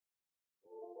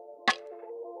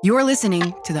You are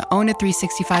listening to the Own It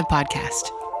 365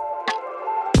 podcast.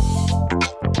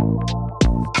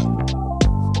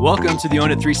 Welcome to the Own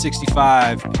It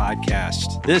 365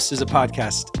 podcast. This is a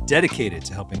podcast dedicated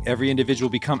to helping every individual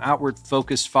become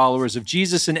outward-focused followers of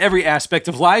Jesus in every aspect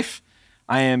of life.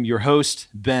 I am your host,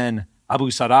 Ben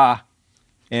Abu Sarah,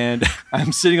 and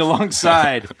I'm sitting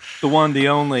alongside the one, the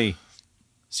only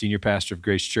senior pastor of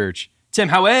Grace Church, Tim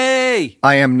Howey.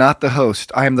 I am not the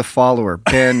host. I am the follower.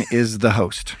 Ben is the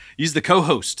host. He's the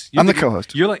co-host. I'm the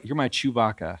co-host. You're my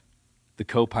Chewbacca, the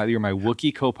co-pilot. You're my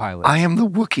Wookiee co-pilot. I am the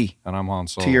Wookiee. And I'm Han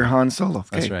Solo. To your Han Solo. Okay,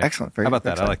 That's right. Excellent. How about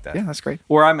that? I like that. Yeah, that's great.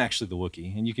 Or I'm actually the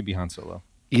Wookiee, and you can be Han Solo.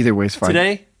 Either way is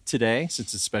fine. Today, since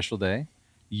it's a special day,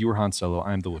 you are Han Solo.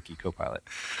 I'm the Wookiee co-pilot.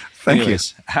 Thank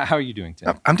Anyways, you. How are you doing,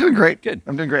 Tim? I'm doing great. Good.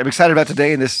 I'm doing great. I'm excited about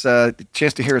today and this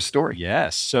chance to hear a story.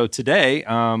 Yes. So today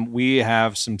we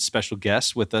have some special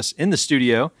guests with us in the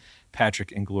studio,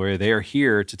 Patrick and Gloria. They are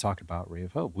here to talk about Ray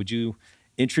of Hope. Would you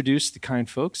introduce the kind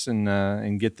folks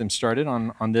and get them started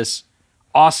on this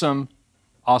awesome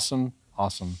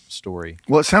story?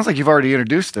 Well, it sounds like you've already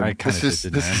introduced them. I kind of did,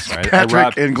 This is right?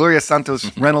 Patrick and Gloria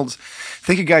Santos Reynolds.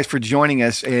 Thank you guys for joining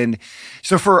us. And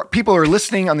so for people who are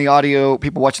listening on the audio,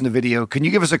 people watching the video, can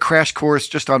you give us a crash course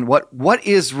just on what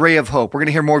is Ray of Hope? We're going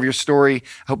to hear more of your story. I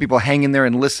hope people hang in there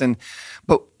and listen.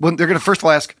 But they're going to first of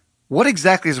all ask, what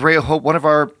exactly is Ray of Hope? One of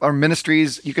our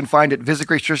ministries you can find at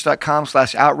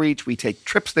visitgracechurch.com/outreach. We take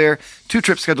trips there, 2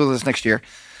 trips scheduled this next year.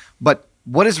 But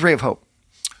what is Ray of Hope?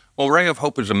 Well, Ray of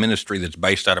Hope is a ministry that's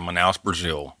based out of Manaus,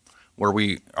 Brazil, where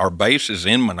our base is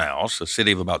in Manaus, a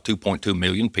city of about 2.2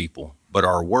 million people, but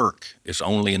our work is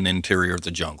only in the interior of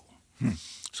the jungle.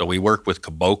 So we work with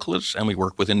caboclos and we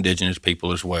work with indigenous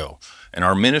people as well. And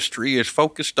our ministry is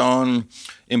focused on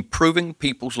improving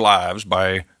people's lives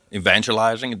by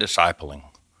evangelizing and discipling,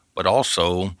 but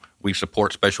also we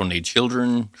support special needs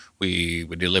children, we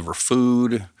deliver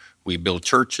food, we build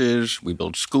churches, we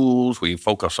build schools, we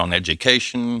focus on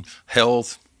education,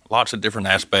 health, lots of different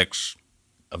aspects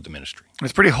of the ministry.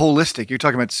 It's pretty holistic. You're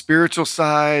talking about spiritual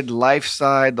side, life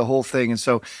side, the whole thing. And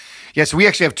so, so we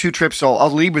actually have 2 trips. So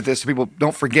I'll lead with this so people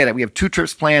don't forget it. We have 2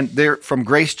 trips planned there from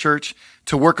Grace Church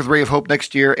to work with Ray of Hope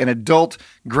next year, an adult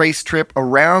Grace trip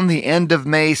around the end of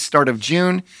May, start of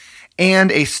June,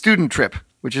 and a student trip,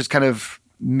 which is kind of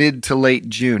mid to late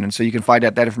June. And so you can find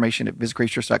out that information at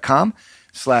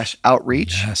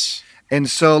visitgracechurch.com/outreach. Yes. And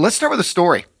so let's start with a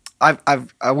story. We'll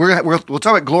talk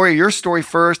about Gloria, your story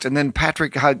first, and then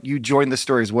Patrick, how you joined the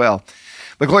story as well.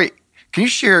 But Gloria, can you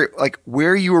share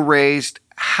where you were raised,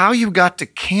 how you got to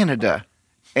Canada,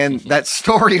 and that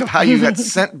story of how you got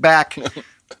sent back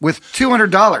with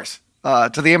 $200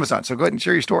 to the Amazon? So go ahead and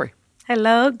share your story.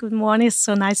 Hello, good morning. It's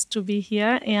so nice to be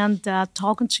here and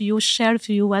talking to you, share with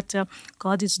you what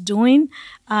God is doing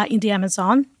in the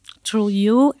Amazon through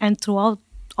you and through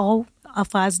all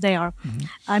of us there. Mm-hmm.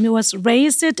 I was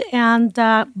raised and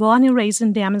born and raised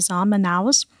in the Amazon,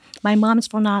 Manaus. My mom is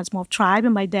from a small tribe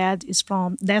and my dad is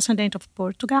from descendant of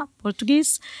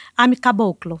Portuguese. I'm a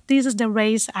caboclo. This is the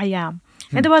race I am.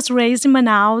 And I was raised in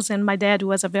Manaus, and my dad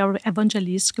was a very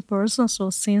evangelistic person. So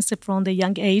since from the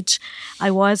young age,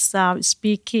 I was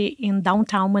speaking in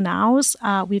downtown Manaus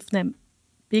with the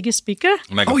big speaker,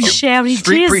 sharing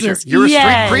street Jesus. Preacher. You're a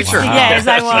street preacher. Wow. Yes,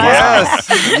 I was.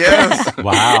 Yes.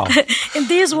 Wow. And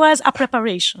this was a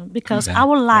preparation because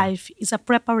our life is a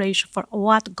preparation for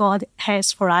what God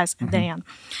has for us at the end.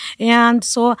 And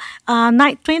so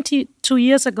 22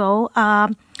 years ago,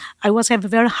 I was having a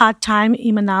very hard time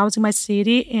in Manaus, in my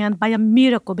city, and by a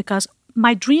miracle, because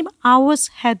my dream always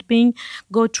had been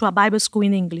go to a Bible school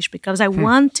in English because I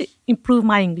want to improve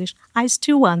my English. I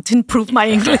still want to improve my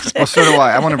English. Well, so do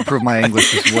I. I want to improve my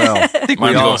English as well. I think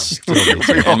mine's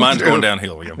going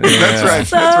downhill. Yeah.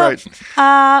 That's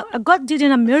right. God did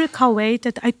in a miracle way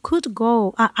that I could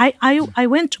go. I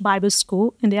went to Bible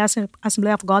school in the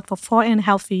Assembly of God for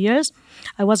 4.5 years.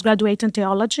 I was graduating in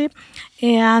theology,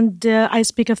 and I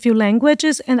speak a few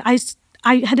languages, and I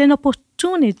had an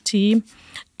opportunity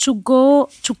to go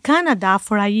to Canada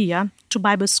for a year to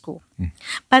Bible school.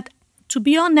 But to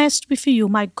be honest with you,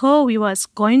 my goal was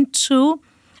going to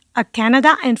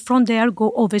Canada and from there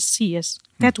go overseas.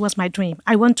 That was my dream.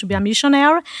 I want to be a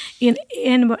missionary in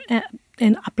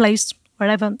a place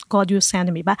wherever God will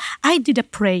send me. But I did a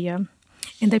prayer,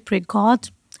 and I prayed, God,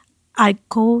 I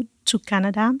go to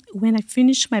Canada. When I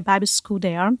finish my Bible school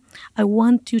there, I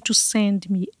want you to send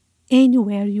me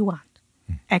anywhere you want,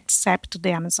 except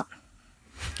the Amazon.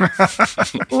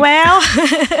 Well,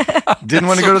 didn't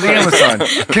want to go to the Amazon.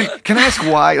 Can I ask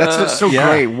why? That's so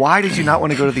great. Why did you not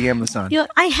want to go to the Amazon?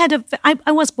 I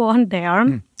was born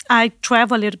there. I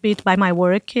travel a little bit by my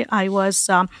work. I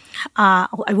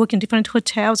work in different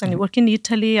hotels, and I work in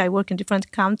Italy. I work in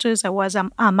different countries. I was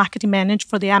a marketing manager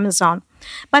for the Amazon.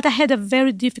 But I had a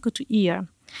very difficult year.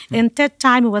 And that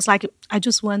time it was like, I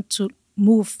just want to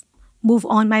move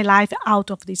on my life out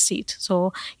of the seat.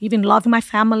 So even loving my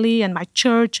family and my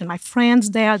church and my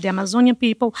friends there, the Amazonian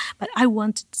people, but I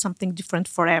wanted something different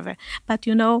forever. But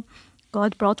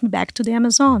God brought me back to the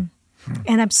Amazon.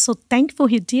 And I'm so thankful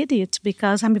he did it,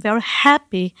 because I'm very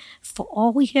happy for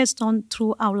all he has done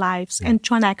through our lives and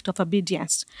to an act of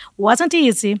obedience. Wasn't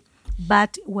easy,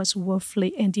 but it was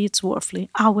worthly, and it's worthly.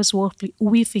 I was worthly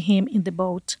with him in the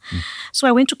boat. So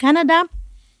I went to Canada.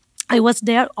 I was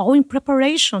there all in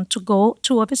preparation to go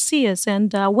to overseas.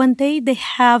 And one day they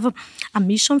have a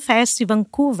mission fest in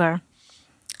Vancouver.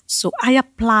 So I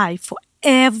applied for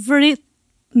every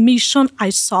mission I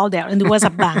saw there, and there was a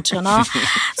bunch,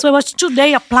 So I was 2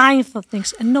 days applying for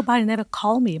things, and nobody never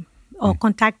called me or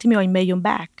contacted me or emailed me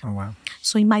back. Oh, wow.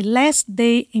 So in my last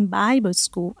day in Bible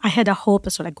school, I had a hope.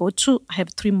 So I have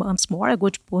 3 months more. I go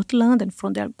to Portland, and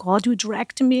from there, God will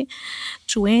direct me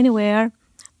to anywhere.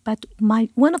 But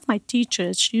one of my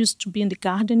teachers, she used to be in the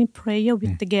garden in prayer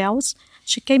with the girls.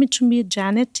 She came to me,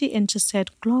 Janet, and she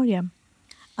said, Gloria,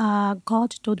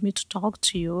 God told me to talk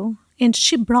to you. And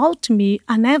she brought me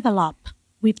an envelope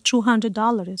with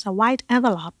 $200, a white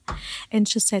envelope. And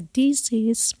she said, this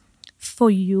is for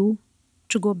you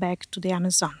to go back to the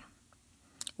Amazon.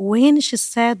 When she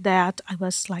said that, I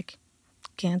was like,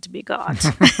 can't be God.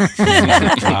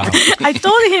 I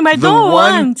told him I don't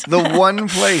want. The one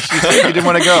place you said you didn't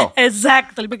want to go.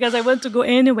 Exactly, because I want to go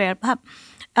anywhere. But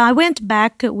I went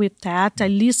back with that. I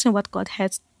listened what God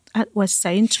was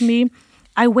saying to me.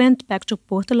 I went back to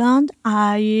Portland.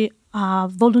 I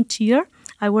volunteer.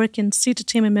 I work in city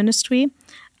team ministry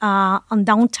on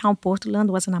downtown Portland.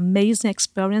 It was an amazing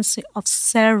experience of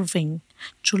serving,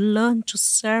 to learn to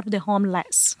serve the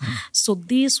homeless. So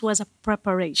this was a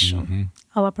preparation,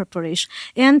 our preparation.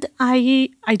 And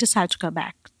I decided to go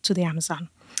back to the Amazon.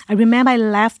 I remember I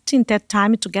left in that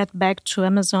time to get back to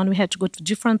Amazon. We had to go to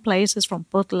different places, from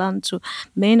Portland to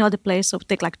many other places. So it would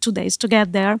take like 2 days to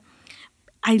get there.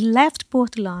 I left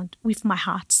Portland with my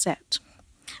heart set.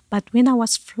 But when I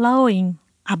was flowing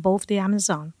above the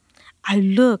Amazon, I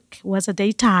looked, it was a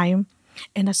daytime,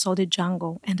 and I saw the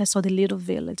jungle, and I saw the little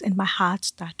village, and my heart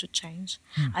started to change.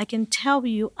 I can tell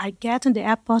you, I get in the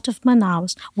airport of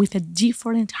Manaus with a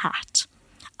different heart.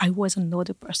 I was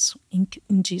another person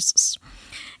in Jesus.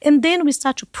 And then we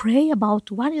start to pray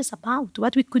about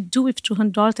what we could do with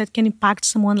 $200 that can impact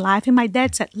someone's life. And my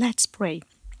dad said, let's pray.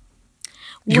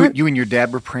 You and your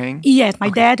dad were praying? Yes, my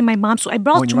dad and my mom. So I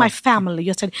brought to my family.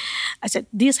 I said,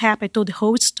 this happened. I told the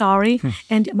whole story.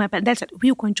 And my dad said,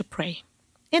 we're going to pray.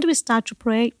 And we start to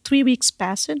pray. 3 weeks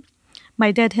passed.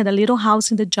 My dad had a little house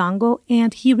in the jungle,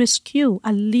 and he rescued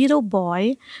a little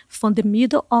boy from the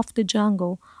middle of the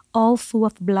jungle, all full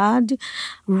of blood,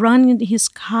 running in his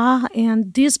car.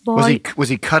 And this boy... Was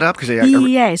he cut up?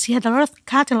 Yes, he had a lot of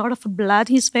cut and a lot of blood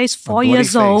in his face, 4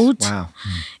 years old. Wow.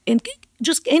 And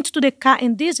just into the car,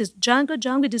 and this is jungle,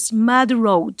 this mud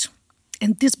road.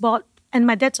 And this boy, and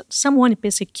my dad, someone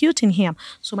persecuting him.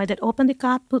 So my dad opened the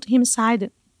car, put him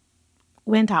inside,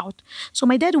 went out. So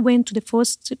my dad went to the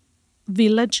first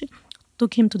village,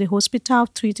 took him to the hospital,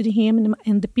 treated him,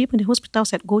 and the people in the hospital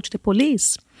said, go to the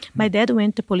police. My dad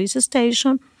went to the police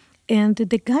station, and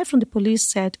the guy from the police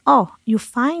said, oh, you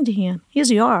find him, he's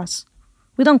yours.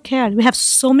 We don't care. We have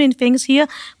so many things here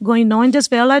going on in this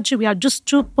village. We are just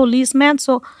 2 policemen,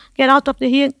 so get out of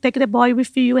here, take the boy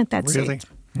with you, and that's it.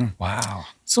 Wow.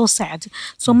 So sad.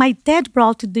 So my dad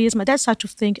brought this. My dad started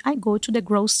to think, I go to the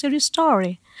grocery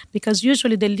store. Because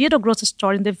usually the little grocery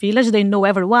store in the village, they know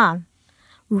everyone.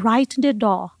 Right in the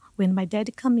door, when my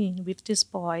dad come in with this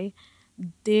boy,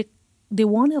 the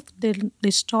one of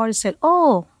the store said,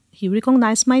 oh, he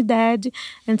recognized my dad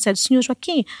and said, Senor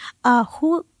Joaquim,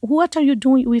 what are you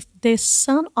doing with the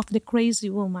son of the crazy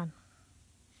woman?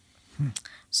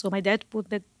 So my dad put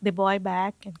the boy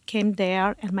back and came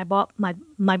there, and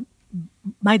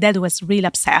my dad was really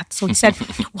upset. So he said,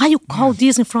 why you call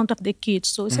this in front of the kids?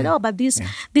 So he said, oh, but this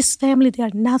family, they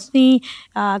are nothing.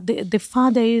 The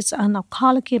father is an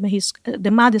alcoholic,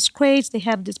 the mother is crazy, they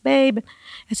have this baby.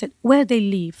 I said, where they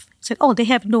live? He said, oh, they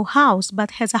have no house,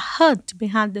 but has a hut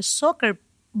behind the soccer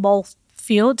ball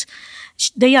field.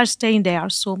 They are staying there.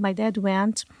 So my dad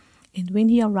went, and when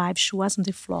he arrived, she was on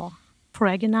the floor,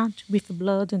 pregnant with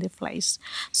blood in the face.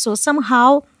 So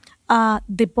somehow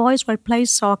the boys were playing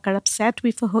soccer, upset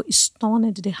with her,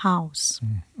 stoned the house.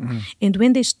 And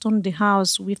when they stoned the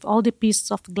house with all the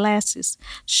pieces of glasses,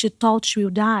 she thought she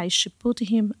will die. She put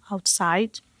him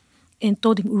outside, and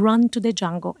told him, run to the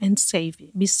jungle and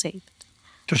be saved.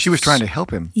 So she was trying to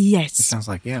help him. Yes. It sounds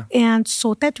like, yeah. And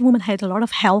so that woman had a lot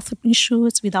of health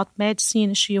issues. Without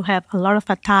medicine, she would have a lot of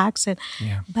attacks.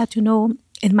 But,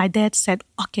 and my dad said,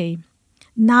 okay,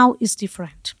 now it's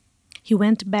different. He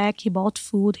went back, he bought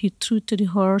food, he treated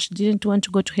her. She didn't want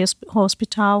to go to his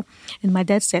hospital. And my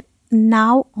dad said,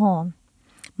 now on,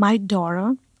 my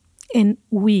daughter and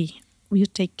we will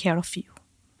take care of you.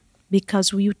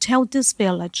 Because we will tell this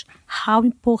village how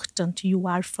important you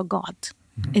are for God.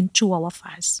 And to all of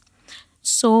us.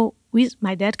 So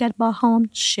my dad got back home,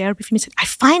 shared with me, said, I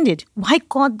find it. Why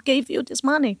God gave you this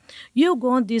money? You go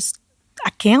on this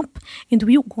camp and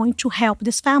we're going to help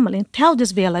this family and tell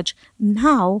this village,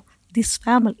 now this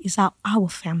family is our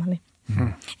family.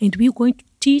 And we're going to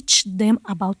teach them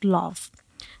about love.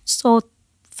 So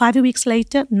 5 weeks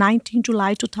later, 19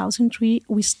 July 2003,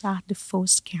 we start the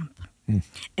first camp.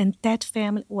 And that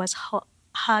family was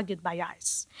hugged by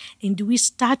us. And we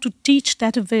start to teach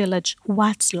that village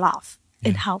what's love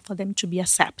and how for them to be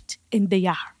accepted. And they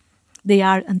are. They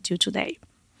are until today.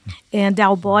 And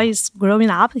our boy is growing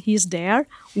up. He's there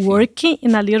working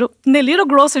in a little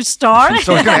grocery store.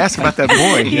 So I was going to ask about that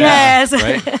boy. Yes.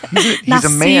 Right? He's a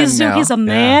man now. He's a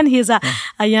man. He's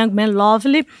a young man,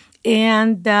 lovely.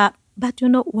 And but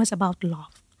it was about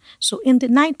love. So in the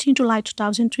 19 July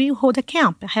 2003, we hold a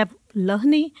camp. I have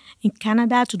learning in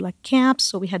Canada to do a camp.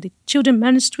 So we had the children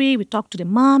ministry. We talked to the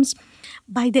moms.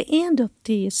 By the end of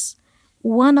this,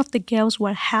 one of the girls who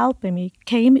were helping me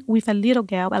came with a little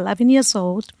girl, 11 years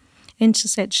old, and she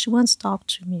said she wants to talk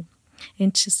to me.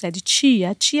 And she said,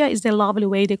 Chia is the lovely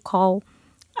way they call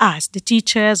us, the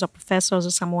teachers or professors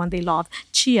or someone they love.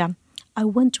 Chia, I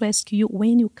want to ask you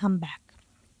when you come back.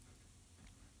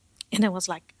 And I was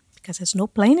like, because there's no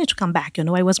planning to come back.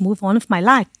 I was moving on with my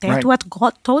life. That's what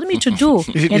God told me to do.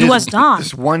 And it was done.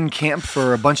 This one camp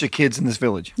for a bunch of kids in this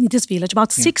village. In this village,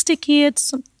 about 60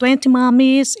 kids, 20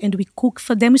 mommies, and we cook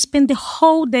for them. We spend the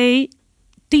whole day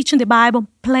teaching the Bible,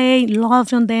 playing,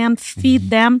 loving them, feed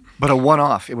them. But a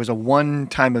one-off. It was a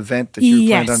one-time event that you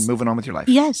planned on moving on with your life.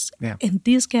 Yes. Yeah. And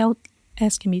this girl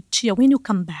asked me, Chia, when you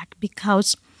come back?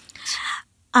 Because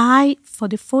for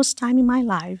the first time in my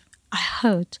life, I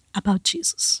heard about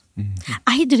Jesus.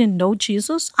 I didn't know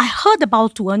Jesus. I heard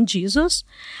about one Jesus,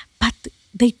 but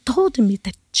they told me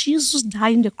that Jesus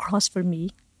died on the cross for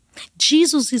me.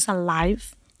 Jesus is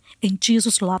alive, and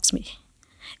Jesus loves me.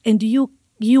 And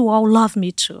you all love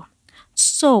me too.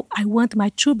 So I want my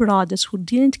two brothers who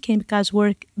didn't come because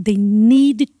work, they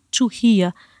needed to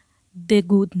hear the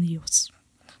good news.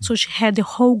 So she had the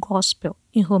whole gospel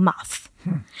in her mouth.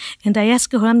 And I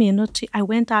asked her a minute. I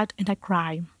went out and I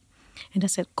cried. And I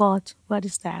said, God, what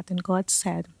is that? And God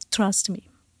said, trust me.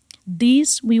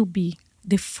 This will be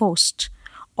the first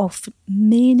of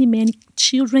many, many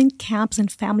children camps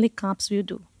and family camps we'll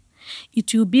do.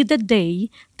 It will be the day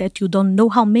that you don't know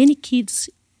how many kids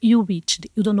you reached.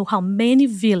 You don't know how many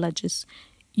villages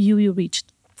you will reach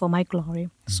for my glory.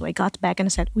 So I got back and I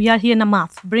said, we are here in a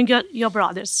month. Bring your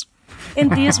brothers.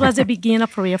 And this was the beginning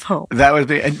of Ray of Hope. That was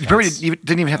and remember, you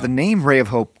didn't even have the name Ray of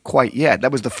Hope quite yet.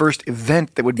 That was the first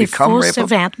event that would become Ray of Hope? The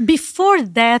first event. Before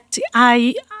that,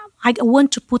 I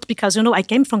want to put, because, I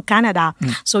came from Canada.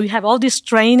 So you have all this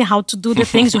training, how to do the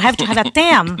things. You have to have a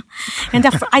theme. And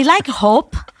I like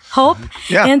hope.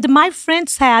 Yeah. And my friend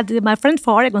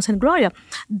for Oregon said, Gloria,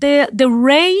 the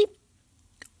ray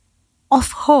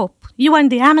of hope. You are in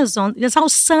the Amazon. It's all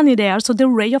sunny there. So the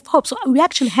ray of hope. So we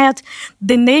actually had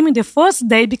the name in the first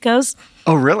day because...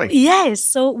 Oh, really? Yes.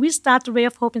 So we started Ray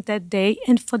of Hope in that day.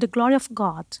 And for the glory of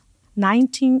God,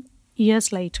 19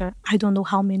 years later, I don't know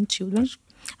how many children.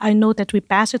 I know that we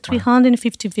passed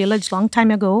 350 villages long time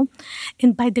ago.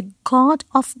 And by the God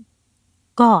of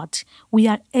God, we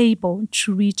are able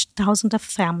to reach thousands of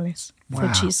families for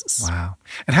Jesus. Wow.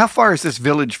 And how far is this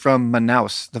village from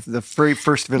Manaus, the very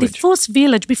first village? The first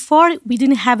village, before we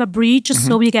didn't have a bridge,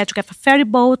 so we had to get a ferry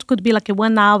boat, could be like a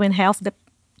 1 hour and a half,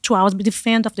 2 hours, but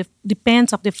depends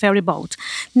of the ferry boat.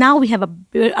 Now we have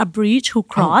a bridge who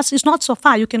cross. It's not so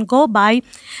far. You can go by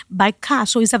car.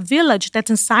 So it's a village that's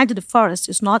inside the forest.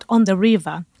 It's not on the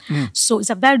river. So it's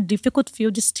a very difficult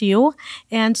field still.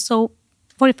 And so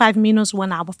 45 minutes,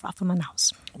 1 hour from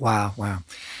Manaus. Wow.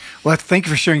 Well, thank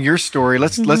you for sharing your story.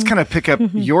 Let's kind of pick up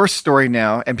your story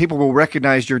now, and people will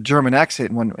recognize your German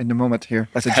accent in a moment here.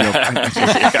 That's a joke.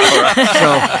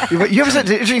 So you have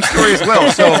an interesting story as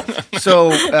well. So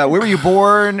where were you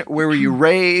born? Where were you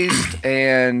raised?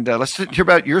 And let's hear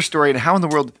about your story and how in the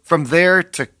world, from there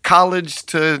to college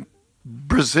to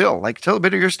Brazil. Tell a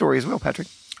bit of your story as well, Patrick.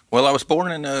 Well, I was born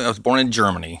in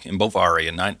Germany, in Bavaria,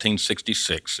 in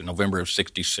 1966, in November of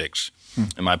 66.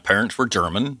 And my parents were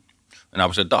German, and I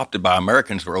was adopted by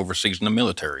Americans who were overseas in the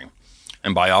military.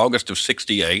 And by August of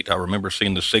 '68, I remember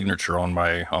seeing the signature on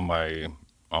my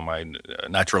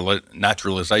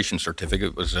naturalization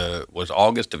certificate. Was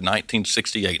August of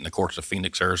 1968 in the courts of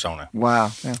Phoenix, Arizona.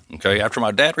 Wow. Yeah. Okay. After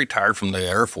my dad retired from the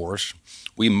Air Force,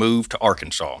 we moved to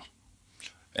Arkansas,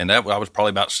 and I was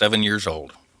probably about 7 years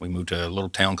old. We moved to a little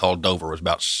town called Dover. It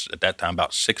was at that time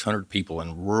about 600 people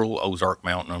in rural Ozark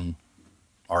Mountain,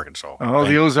 Arkansas. Oh,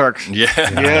 the Ozarks. Yeah.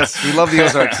 Yes, we love the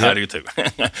Ozarks. I do too.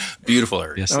 Beautiful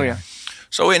area. Yes, Oh, sir. yeah.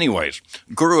 So anyways,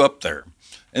 grew up there.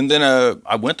 And then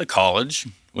I went to college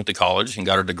and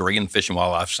got a degree in fish and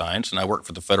wildlife science, and I worked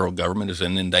for the federal government as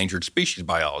an endangered species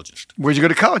biologist. Where'd you go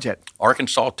to college at?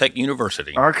 Arkansas Tech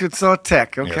University. Arkansas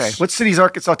Tech. Okay. Yes. What city's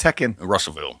Arkansas Tech in?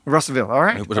 Russellville. Russellville. All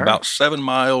right. It was All about 7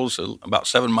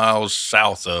 miles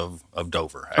south of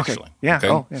Dover, Okay. actually. Yeah. Okay?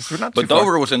 Oh, yes. We're not too But far.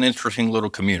 Dover was an interesting little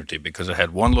community because it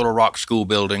had one little rock school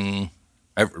building,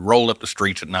 rolled up the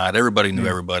streets at night. Everybody knew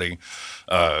everybody.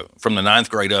 From the 9th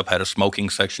grade up, had a smoking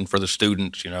section for the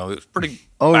students. You know, it was pretty.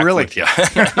 Oh, really? Yeah.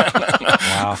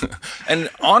 Wow. And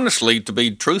honestly, to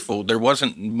be truthful, there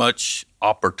wasn't much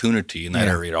opportunity in that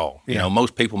area at all. You know,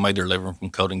 most people made their living from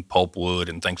cutting pulpwood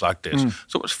and things like this.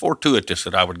 So it was fortuitous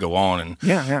that I would go on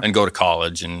and go to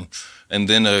college and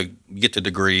then get the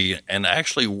degree and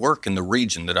actually work in the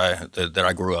region that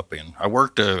I grew up in.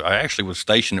 I actually was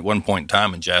stationed at one point in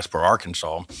time in Jasper,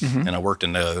 Arkansas, and I worked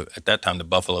in at that time the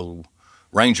Buffalo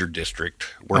Ranger District,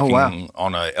 working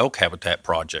on a elk habitat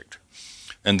project.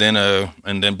 But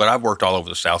I've worked all over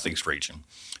the southeast region.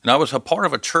 And I was a part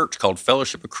of a church called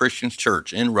Fellowship of Christians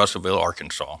Church in Russellville,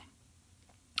 Arkansas.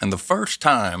 And the first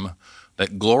time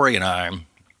that Gloria and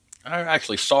I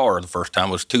actually saw her the first time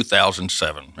was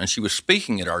 2007. And she was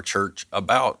speaking at our church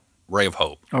about Ray of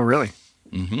Hope. Oh, really?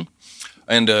 Mm-hmm.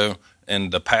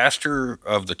 And the pastor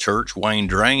of the church, Wayne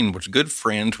Drain, was good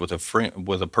friends with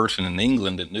a person in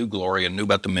England that knew Gloria and knew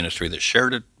about the ministry, that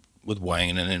shared it with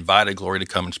Wayne and invited Gloria to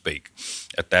come and speak.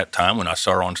 At that time, when I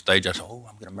saw her on stage, I said, "Oh,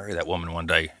 I'm going to marry that woman one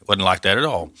day." It wasn't like that at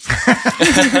all.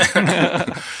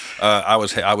 I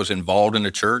was involved in the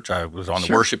church. I was on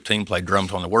the worship team, played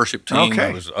drums on the worship team. Okay.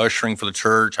 I was ushering for the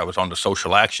church. I was on the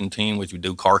social action team, which we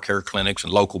do car care clinics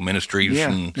and local ministries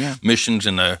and missions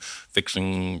and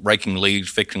raking leaves,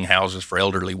 fixing houses for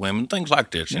elderly women, things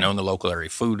like this, you know, in the local area,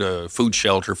 food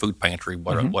shelter, food pantry,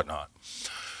 whatnot.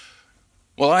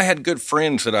 Well, I had good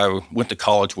friends that I went to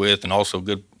college with, and also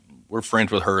we're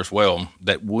friends with her as well,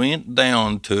 that went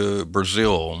down to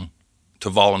Brazil to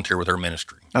volunteer with her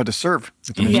ministry. Oh, to serve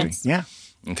with the ministry. Yes.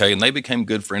 Yeah. Okay, and they became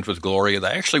good friends with Gloria. They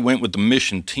actually went with the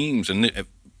mission teams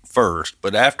first,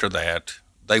 but after that,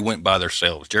 they went by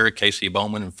themselves. Jerry Casey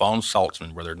Bowman and Fawn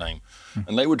Saltzman were their name,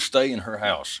 and they would stay in her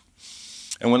house.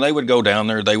 And when they would go down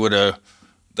there, they would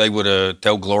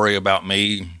tell Gloria about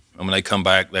me, and when they come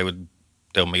back, they would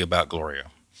tell me about Gloria.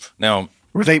 Now,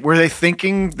 Were they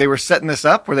thinking they were setting this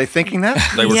up? Were they thinking that?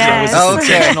 they were Yes. Oh,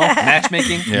 okay. Intentional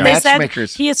matchmaking. Yeah. They said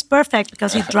Matchmakers. he is perfect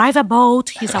because he drives a boat.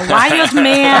 He's a wild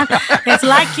man. It's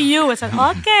like you. I said,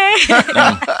 okay.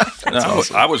 No,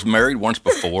 I was married once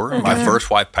before. My first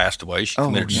wife passed away. She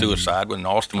committed suicide when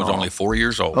Austin was only 4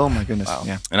 years old. Oh, my goodness.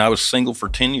 Yeah. And I was single for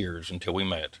 10 years until we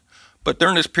met. But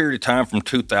during this period of time from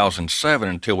 2007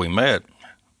 until we met,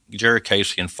 Jerry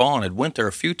Casey and Fawn had went there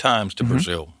a few times to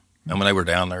Brazil. And when they were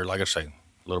down there, like I say,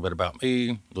 a little bit about me,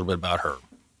 a little bit about her.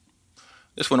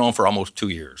 This went on for almost 2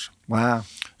 years. Wow.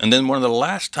 And then one of the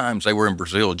last times they were in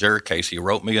Brazil, Jerry Casey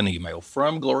wrote me an email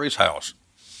from Gloria's house.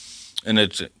 And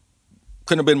it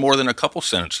couldn't have been more than a couple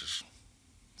sentences.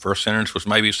 First sentence was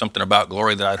maybe something about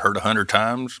Gloria that I'd heard 100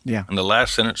 times. Yeah. And the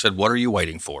last sentence said, "What are you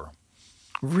waiting for?"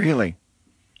 Really?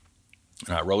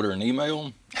 And I wrote her an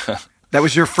email. That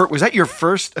was was that your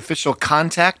first official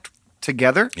contact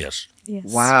together? Yes. Yes.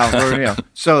 Wow. Yeah.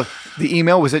 So the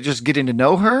email, was it just getting to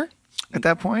know her at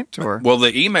that point, or? Well,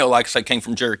 the email, like I say, came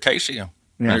from Jerry Casey. And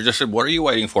it just said, "What are you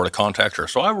waiting for to contact her?"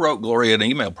 So I wrote Gloria an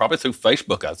email, probably through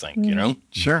Facebook, I think, you know.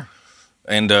 Sure.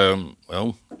 And,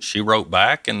 she wrote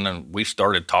back, and we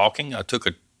started talking.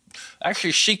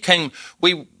 Actually, she came,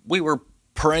 we were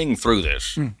praying through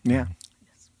this. Yeah.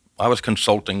 I was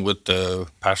consulting with the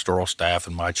pastoral staff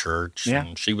in my church, Yeah.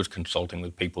 and she was consulting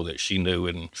with people that she knew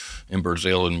in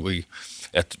Brazil. And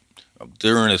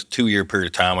during this 2-year period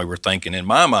of time, we were thinking, in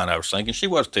my mind, I was thinking, she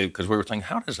was too, because we were thinking,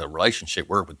 how does a relationship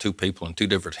work with two people in two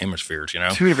different hemispheres, you know?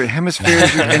 Two different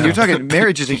hemispheres, and you're talking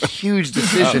marriage is a huge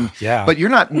decision. Yeah. But you're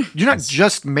not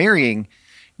just marrying.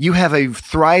 You have a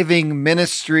thriving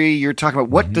ministry. You're talking about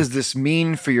what does this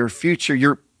mean for your future?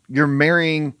 You're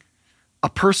marrying a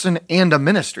person and a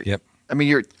ministry. Yep. I mean,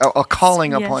 you're a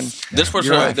calling upon. This was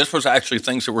your life. this was actually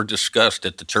things that were discussed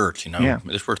at the church. Yeah.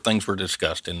 This were things were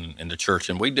discussed in the church,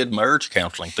 and we did marriage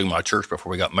counseling through my church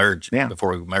before we got married. Yeah.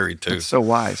 Before we were married too. It's so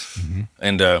wise.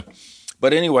 And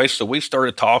but anyway, so we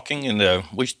started talking, and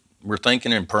we were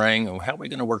thinking and praying, how are we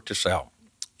going to work this out?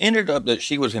 Ended up that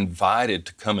she was invited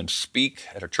to come and speak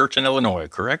at a church in Illinois,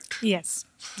 correct? Yes.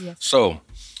 So,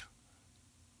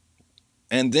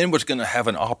 and then was going to have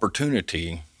an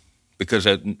opportunity because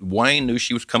Wayne knew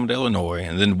she was coming to Illinois,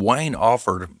 and then Wayne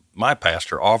my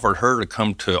pastor offered her to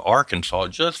come to Arkansas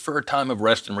just for a time of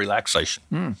rest and relaxation.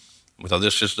 So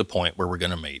this is the point where we're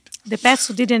going to meet. The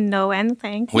pastor didn't know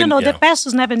anything. Yeah. The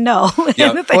pastors never know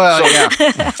anything. Well,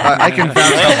 I can vouch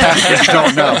that pastors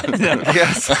don't know.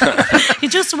 Yes. He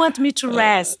just wanted me to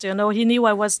rest. He knew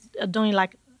I was doing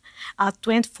like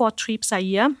 24 trips a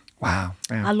year. Wow.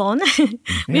 Yeah. Alone,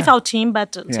 without him,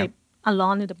 but say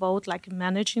alone in the boat, like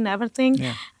managing everything.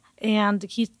 Yeah. And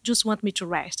he just wanted me to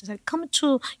rest. He said,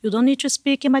 you don't need to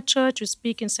speak in my church, you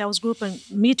speak in sales group and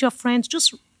meet your friends.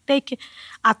 Just take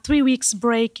a 3 weeks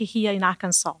break here in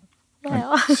Arkansas.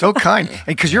 Well, so kind. And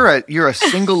because you're a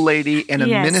single lady and a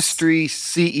ministry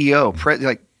CEO,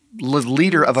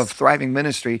 leader of a thriving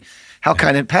ministry. How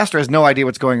kind. And pastor has no idea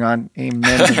what's going on.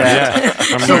 Amen to that.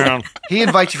 So he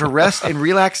invites you for rest and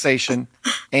relaxation.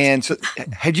 And so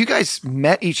had you guys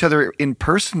met each other in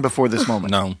person before this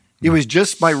moment? No. It was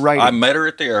just by writing. I met her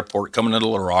at the airport coming into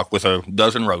Little Rock with a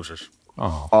dozen roses.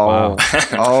 Oh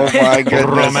my goodness.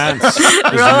 Romance.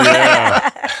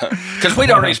 Because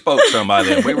we'd already spoke some by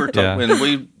then. We were and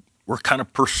we were kind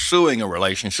of pursuing a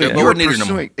relationship. So but you were we needed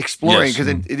pursuing, exploring, because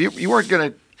you weren't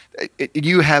going to,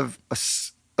 you have a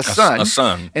son. A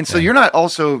son. And so you're not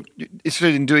also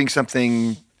interested in doing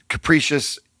something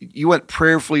capricious. You went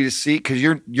prayerfully to seek because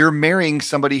you're marrying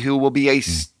somebody who will be a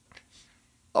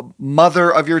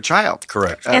mother of your child.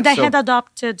 Correct. And I had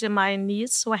adopted my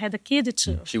niece, so I had a kid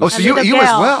too. So you as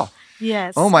well.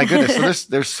 Yes. Oh my goodness.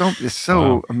 So it's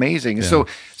so amazing. Yeah.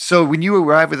 So when you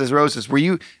arrived with those roses, were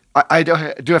you? I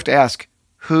do have to ask,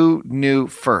 who knew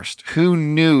first? Who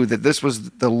knew that this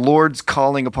was the Lord's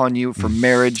calling upon you for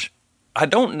marriage? I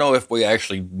don't know if we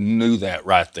actually knew that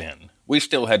right then. We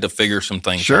still had to figure some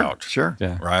things out. Sure.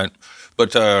 Yeah. Right.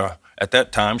 But at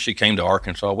that time, she came to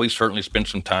Arkansas. We certainly spent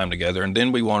some time together, and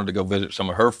then we wanted to go visit some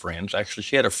of her friends. Actually,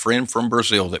 she had a friend from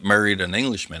Brazil that married an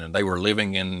Englishman, and they were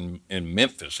living in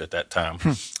Memphis at that time.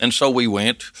 And so we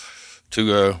went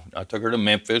to. I took her to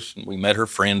Memphis, and we met her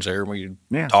friends there. And we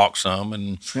talked some,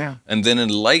 and then in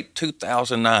late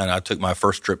 2009, I took my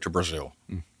first trip to Brazil.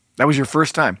 That was your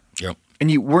first time. Yep. And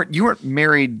you weren't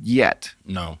married yet.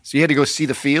 No. So you had to go see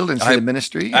the field and see the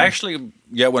ministry. Actually,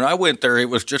 when I went there, it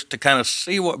was just to kind of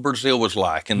see what Brazil was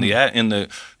like in the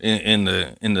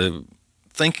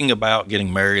thinking about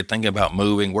getting married, thinking about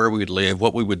moving, where we would live,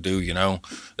 what we would do.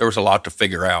 There was a lot to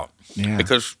figure out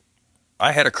because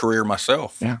I had a career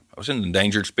myself. Yeah. I was in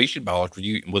endangered species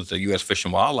biology with the U.S. Fish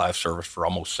and Wildlife Service for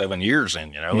almost 7 years. So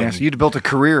you'd built a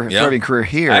thriving career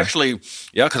here. Actually,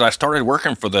 because I started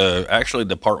working for the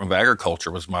Department of Agriculture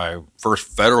was my first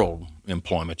federal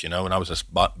employment, and I was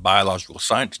a biological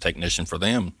science technician for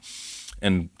them.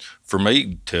 And for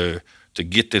me to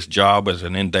get this job as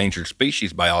an endangered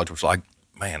species biologist was like,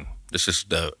 man, this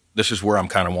is where I'm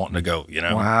kind of wanting to go,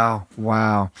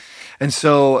 Wow. And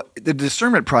so the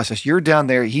discernment process, you're down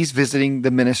there, he's visiting the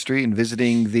ministry and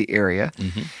visiting the area.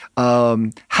 Mm-hmm.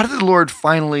 How did the Lord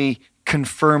finally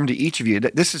confirm to each of you?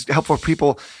 This is helpful for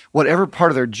people, whatever part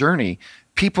of their journey,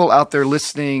 people out there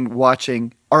listening,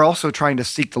 watching, are also trying to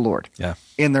seek the Lord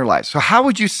in their lives. So how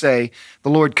would you say the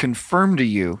Lord confirmed to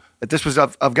you that this was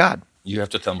of God? You have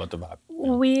to tell them about the Bible.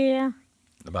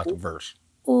 About the verse.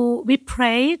 We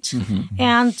prayed,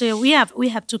 and we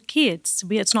have 2 kids.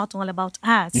 It's not all about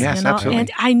us, Yes, absolutely.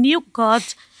 And I knew God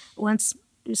wants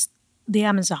the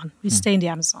Amazon. We stay in the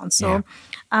Amazon. So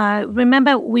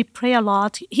remember, we pray a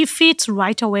lot. He fits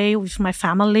right away with my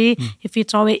family. He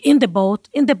fits away in the boat.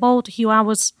 In the boat, he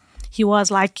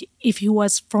was like if he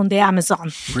was from the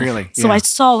Amazon. Really? So I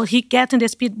saw he get in the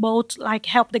speedboat, like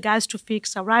help the guys to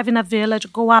fix, arrive in a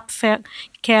village, go up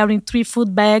carrying 3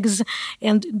 food bags,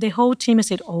 and the whole team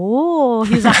said, "Oh,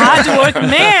 he's a hard work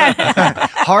man."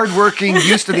 Hardworking,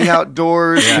 used to the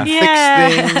outdoors,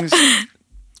 fix things.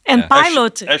 And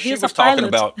pilot. As she was talking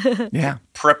about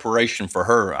preparation for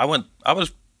her, I went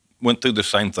through the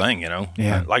same thing,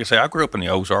 Yeah. Like I say, I grew up in the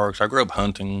Ozarks. I grew up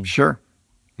hunting. Sure.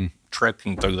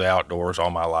 Trekking through the outdoors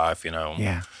all my life,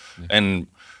 Yeah. And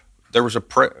there was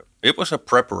it was a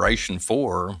preparation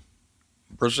for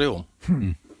Brazil.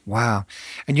 Wow.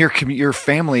 And your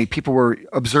family, people were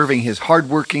observing his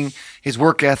hardworking, his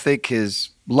work ethic, his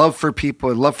love for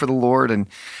people, love for the Lord. And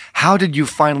how did you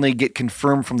finally get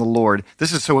confirmed from the Lord?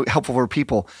 This is so helpful for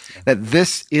people that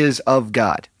this is of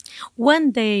God.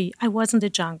 One day I was in the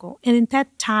jungle, and in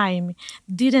that time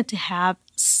didn't have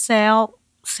cell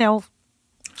service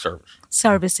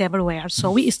everywhere.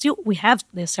 So we have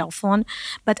the cell phone,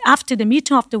 but after the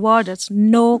meeting of the wardens,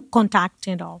 no contact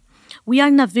at all. We are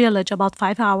in a village about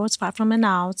 5 hours far from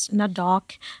Reynolds, in a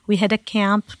dock. We had a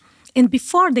camp. And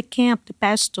before the camp, the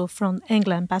pastor from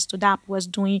England, Pastor Dapp, was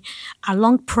doing a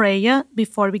long prayer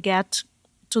before we get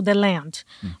to the land.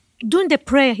 During the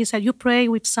prayer, he said, you pray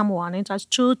with someone. And it was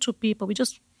two people. We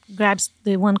just grabbed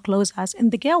the one close us.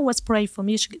 And the girl was praying for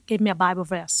me. She gave me a Bible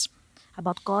verse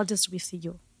about God is with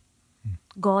you.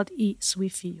 God is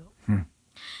with you.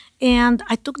 And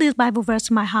I took this Bible verse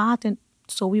in my heart, and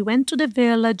so we went to the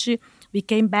village. We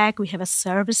came back. We have a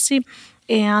service,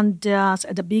 and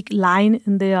at a big line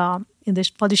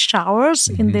for the showers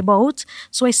in the boat.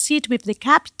 So I sit with the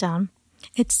captain.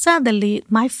 And suddenly,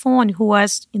 my phone, who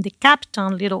was in the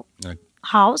captain little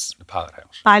house, The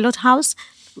pilot house,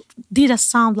 did a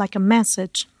sound like a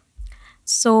message.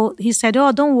 So he said,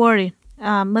 "Oh, don't worry.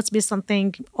 Must be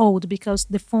something old because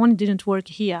the phone didn't work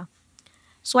here."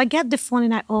 So I get the phone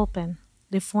and I open.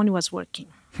 The phone was working.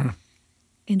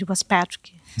 And it was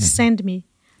Patrick. Send me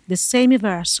the same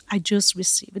verse I just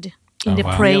received in the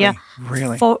prayer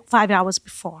Really? 5 hours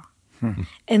before.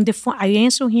 And the phone, I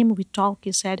answered him, we talked.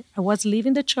 He said, I was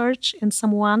leaving the church and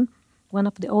one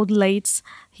of the old ladies,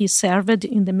 he served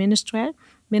in the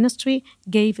ministry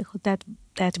gave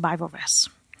that Bible verse.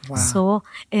 Wow. So,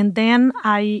 and then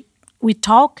we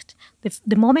talked.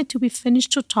 The moment we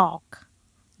finished to talk,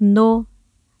 no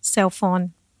cell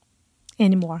phone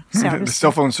anymore. The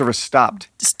cell phone service stopped.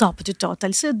 Stopped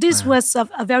totally. So this was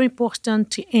a very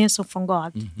important answer from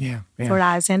God for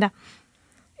us. And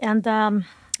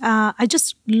I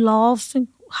just love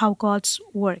how God's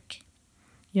work,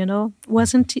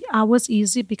 wasn't always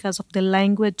easy because of the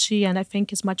language, and I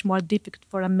think it's much more difficult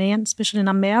for a man, especially in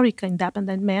America,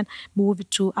 independent man, move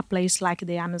to a place like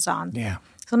the Amazon. Yeah.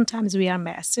 Sometimes we are a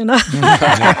mess,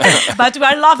 but we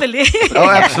are lovely. Oh,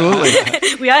 absolutely.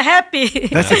 We are happy.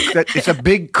 It's a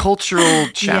big cultural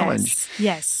challenge.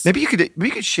 Yes. Maybe you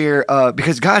could share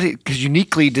because God has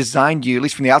uniquely designed you, at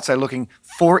least from the outside looking,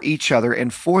 for each other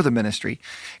and for the ministry.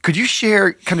 Could you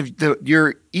share kind of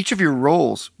each of your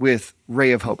roles with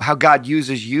Ray of Hope? How God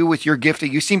uses you with your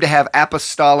gifting? You seem to have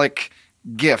apostolic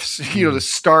gifts, to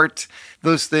start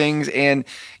those things, and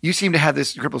you seem to have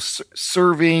this incredible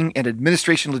serving and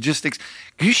administration logistics.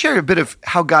 Can you share a bit of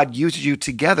how God uses you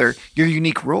together, your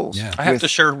unique roles? Yeah. I have to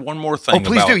share one more thing. Oh,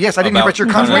 please do. Yes, I didn't hear about your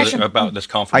confirmation. About this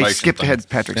confirmation. I skipped ahead,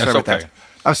 Patrick. Sorry about that.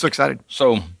 I was so excited.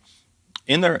 So,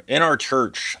 in our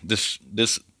church, this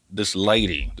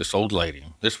lady, this old lady,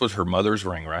 this was her mother's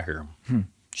ring right here.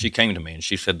 She came to me and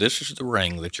she said, "This is the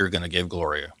ring that you're going to give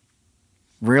Gloria."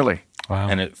 Really? Wow.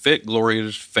 And it fit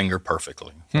Gloria's finger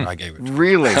perfectly. And I gave it to her.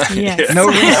 Really? Yes. No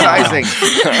resizing.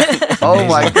 Oh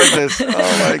my goodness.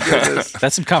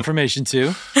 That's some confirmation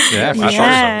too. Yeah, I thought so.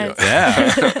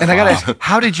 yeah. And I got to ask,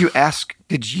 how did you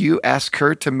ask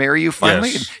her to marry you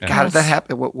finally? Yes. And how did that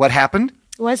happen? What happened?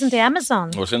 It was in the Amazon.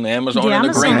 It was in the Amazon The in the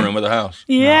green Amazon. room of the house.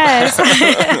 Yes.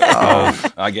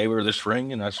 I gave her this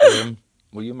ring and I said,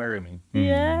 "Will you marry me?"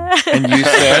 Yeah. And you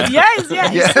said, Yes.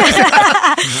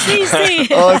 See.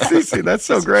 "Oh, see, that's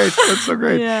so great. That's so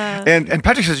great." Yeah. And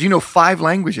Patrick says, 5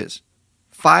 languages.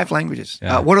 5 languages.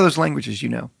 Yeah. What are those languages you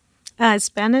know?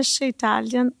 Spanish,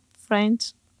 Italian,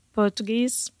 French,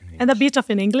 Portuguese, and a bit of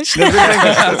in English.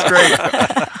 That's great.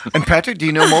 And Patrick, do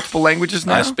you know multiple languages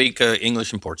now? I speak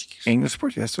English and Portuguese. English,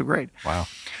 Portuguese. That's so great. Wow.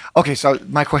 Okay, so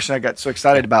my question I got so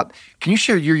excited about, can you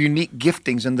share your unique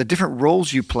giftings and the different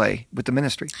roles you play with the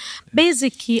ministry?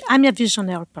 Basically, I'm a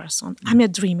visionary person. I'm a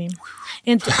dreamer.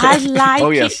 And I like Oh,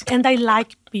 yes. and I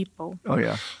like people. Oh,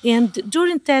 yeah. And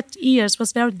during that years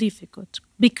was very difficult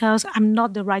because I'm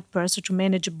not the right person to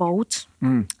manage both,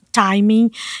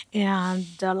 timing and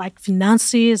like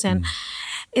finances. And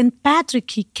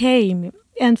Patrick, he came,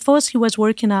 and first he was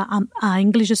working at an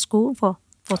English school for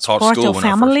taught support school your when I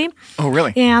family. Oh,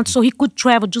 really? And so he could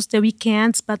travel just the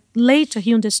weekends, but later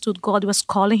he understood God was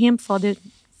calling him for the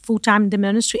full-time in the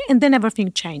ministry, and then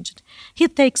everything changed. He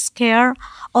takes care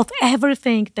of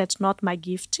everything that's not my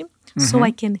gift, so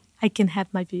I can I can have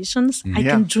my visions. I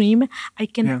Yeah. can dream. I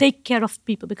can Yeah. take care of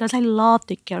people because I love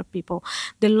take care of people.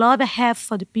 The love I have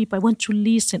for the people, I want to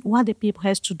listen what the people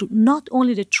has to do, not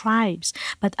only the tribes,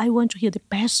 but I want to hear the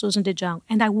pastors in the jungle.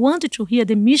 And I wanted to hear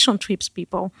the mission trips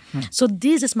people. So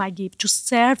this is my gift, to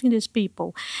serving these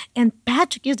people. And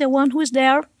Patrick is the one who is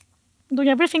there doing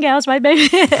everything else, right, baby?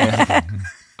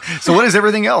 So what is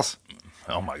everything else?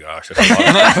 Oh my gosh,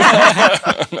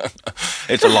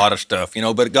 it's a lot of stuff,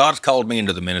 But God's called me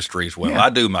into the ministry as well. Yeah. I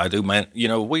do, man.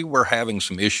 We were having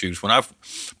some issues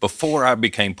before I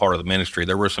became part of the ministry.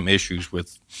 There were some issues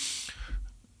with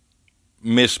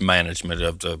mismanagement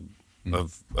of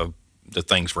the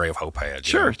things Ray of Hope had.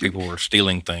 Sure. People were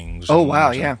stealing things. Oh, and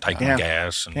wow, yeah. taking Yeah.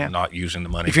 gas and Yeah. not using the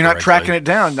money. If you're not correctly. tracking it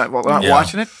down, not Yeah.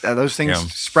 watching it, those things Yeah.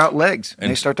 sprout legs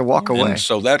and they start to walk away. And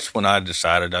so that's when I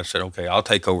decided. I said, okay, I'll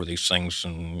take over these things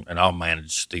and I'll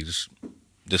manage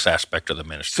this aspect of the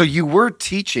ministry. So you were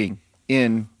teaching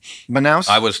in Manaus?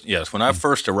 I was, yes. When I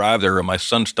first arrived there, my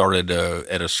son started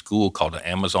at a school called the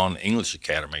Amazon English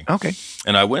Academy. Okay.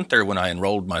 And I went there when I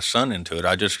enrolled my son into it.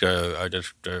 I just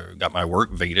got my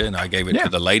work visa and I gave it Yeah. to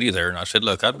the lady there. And I said,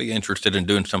 look, I'd be interested in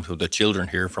doing something with the children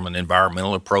here from an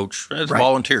environmental approach as a Right.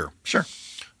 volunteer. Sure.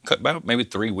 About maybe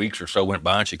 3 weeks or so went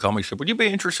by, and she called me and said, would you be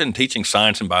interested in teaching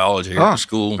science and biology here at the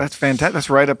school? That's fantastic. That's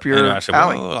right up your And I said,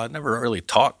 alley. well, I never really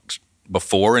taught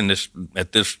before at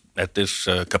this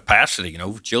capacity,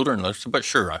 children. I said, but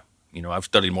sure, I've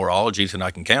studied more ologies than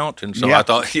I can count, and so Yeah. I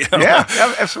thought, Yeah,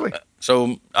 absolutely.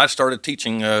 So I started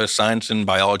teaching science and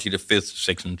biology to 5th,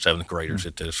 6th, and 7th graders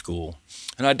at the school,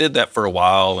 and I did that for a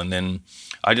while, and then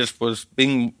I just was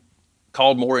being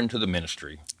called more into the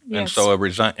ministry. And Yes. so I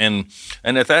resigned,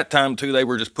 and at that time too, they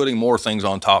were just putting more things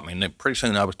on top of me. And then pretty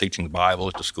soon, I was teaching the Bible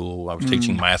at the school. I was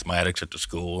teaching mathematics at the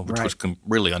school, which was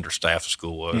really understaffed. The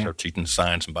school was. Yeah. I was teaching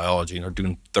science and biology. And I was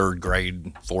doing 3rd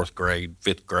grade, 4th grade,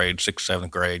 5th grade, 6th,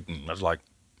 7th grade, and I was like,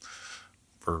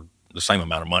 for the same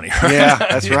amount of money. Yeah,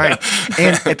 that's right.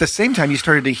 And at the same time, you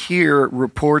started to hear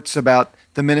reports about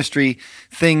the ministry,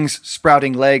 things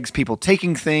sprouting legs, people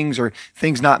taking things or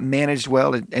things not managed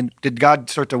well. And did God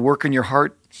start to work in your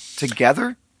heart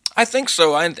together? I think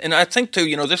so. And I think, too,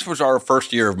 this was our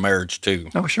first year of marriage, too.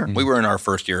 Oh, sure. We were in our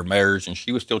first year of marriage, and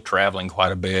she was still traveling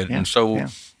quite a bit. Yeah, And so yeah.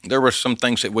 there were some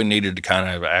things that we needed to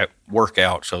kind of work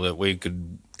out so that we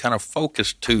could kind of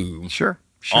focus, too, Sure.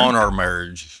 on our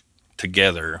marriage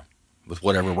together with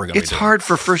whatever we're going to do. It's hard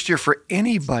for first year for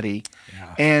anybody.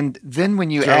 And then when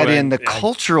you add in the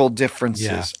cultural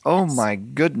differences, oh my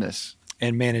goodness.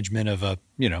 And management of a,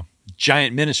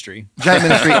 giant ministry. Giant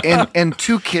ministry and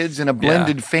 2 kids in a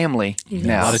blended family A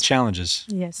now. lot of challenges.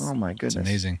 Yes. Oh my goodness. It's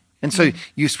amazing. And so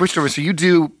you switched over. So you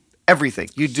do everything.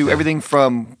 You do everything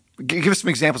from, give us some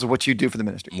examples of what you do for the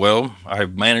ministry. Well, I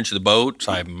manage the boats.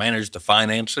 I manage the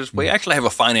finances. We actually have a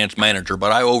finance manager,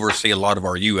 but I oversee a lot of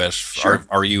our U.S.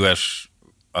 our U.S.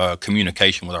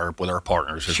 Communication with our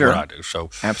partners is what I do. So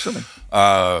Absolutely.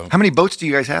 How many boats do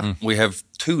you guys have? we have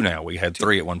 2 now. We had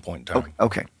 3 at one point in time.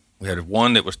 Okay. We had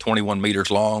one that was 21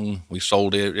 meters long. We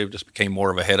sold it. It just became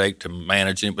more of a headache to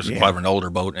manage. It was quite of an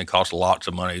older boat, and it cost lots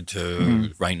of money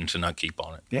to maintenance and upkeep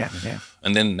on it. Yeah.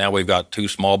 And then now we've got 2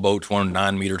 small boats, one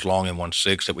 9 meters long and one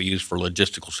 6 that we use for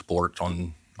logistical support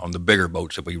on the bigger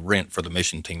boats that we rent for the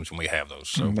mission teams when we have those.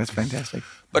 So, That's fantastic.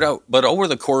 but over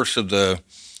the course of the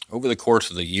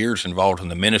years involved in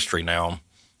the ministry now,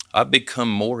 I've become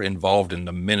more involved in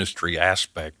the ministry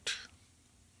aspect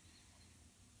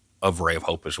of Ray of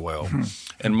Hope as well.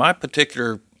 And my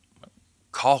particular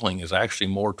calling is actually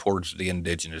more towards the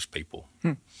indigenous people.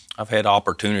 I've had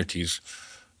opportunities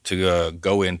to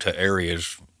go into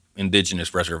areas,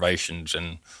 indigenous reservations,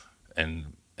 and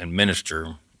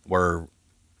minister where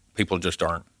people just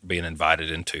aren't being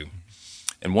invited into.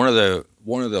 And one of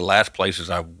the last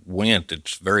places I went,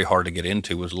 it's very hard to get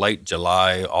into, was late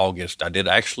July, August. I did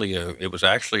it was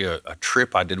actually a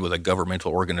trip I did with a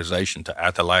governmental organization to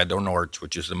Atalaya do Norte,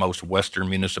 which is the most western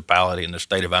municipality in the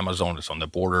state of Amazonas on the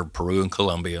border of Peru and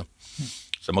Colombia.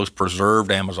 It's the most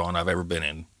preserved Amazon I've ever been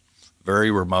in. Very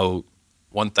remote,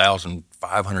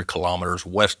 1,500 kilometers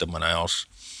west of Manaus.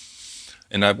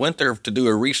 And I went there to do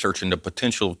a research into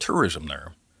potential tourism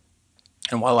there.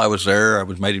 And while I was there, I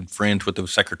was made friends with the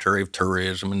Secretary of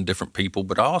Tourism and different people,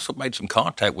 but I also made some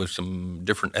contact with some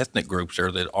different ethnic groups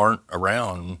there that aren't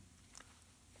around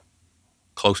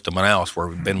close to Manaus where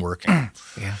we've been working.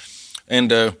 Yeah.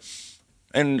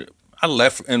 And I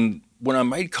left, and when I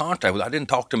made contact with them, I didn't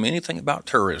talk to them anything about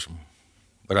tourism,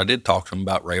 but I did talk to them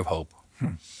about Ray of Hope.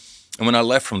 And when I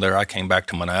left from there, I came back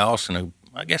to Manaus, and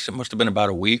I guess it must have been about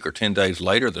a week or 10 days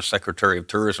later, the Secretary of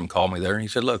Tourism called me there, and he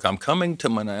said, look, I'm coming to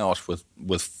Manaus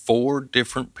with 4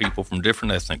 different people from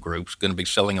different ethnic groups going to be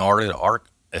selling art at an art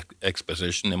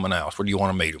exposition in Manaus. Would you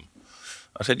want to meet them?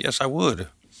 I said, yes, I would.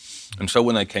 And so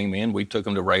when they came in, we took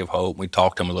them to Ray of Hope. We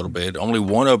talked to them a little bit. Only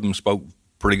one of them spoke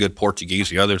pretty good Portuguese.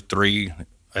 The other 3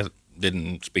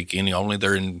 didn't speak any, only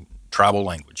they're in tribal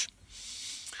language.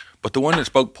 But the one that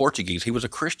spoke Portuguese, he was a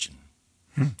Christian.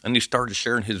 And he started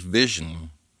sharing his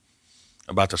vision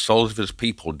about the souls of his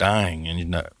people dying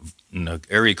in an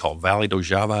area called Vale do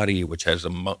Javari, which has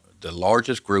the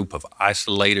largest group of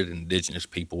isolated indigenous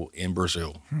people in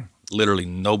Brazil. Literally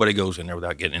nobody goes in there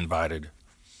without getting invited.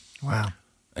 Wow.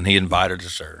 And he invited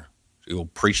us there. He will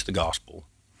preach the gospel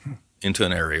into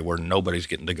an area where nobody's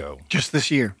getting to go. Just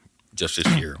this year? Just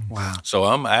this year. Wow. So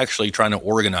I'm actually trying to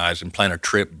organize and plan a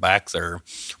trip back there.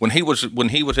 When he was in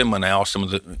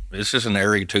Manaus, this is an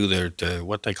area too that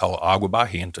what they call Agua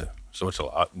Barrenta. So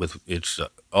it's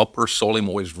upper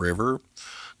Solimões River.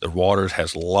 The water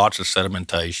has lots of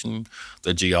sedimentation.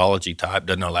 The geology type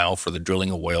doesn't allow for the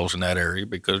drilling of wells in that area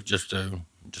because just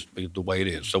be the way it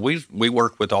is. So we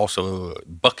work with also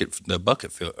the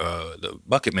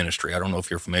bucket ministry. I don't know if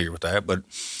you're familiar with that, but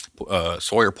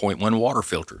Sawyer Point 1 water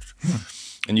filters,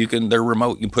 and they're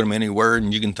remote. You can put them anywhere,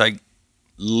 and you can take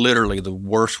literally the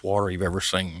worst water you've ever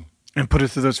seen and put it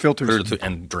through those filters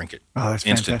and drink it. Oh, that's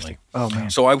instantly. Fantastic. Oh man!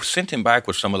 So I sent him back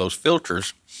with some of those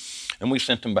filters, and we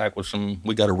sent him back with some.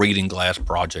 We got a reading glass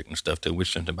project and stuff too. We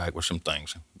sent him back with some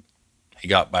things. He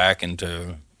got back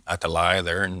into Atalaya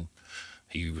there, and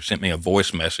he sent me a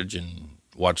voice message in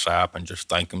WhatsApp and just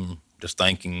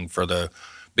thanking for the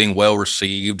being well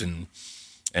received and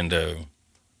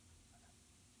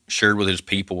shared with his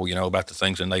people, about the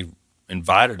things. And they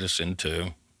invited us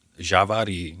into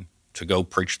Javari to go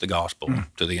preach the gospel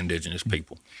to the indigenous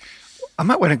people. I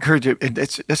might want to encourage you.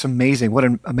 That's amazing. What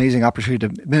an amazing opportunity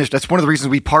to minister. That's one of the reasons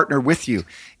we partner with you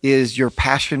is your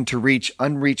passion to reach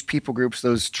unreached people groups,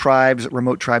 those tribes,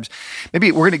 remote tribes.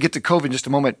 Maybe we're going to get to COVID in just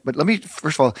a moment, but let me,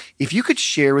 first of all, if you could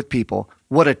share with people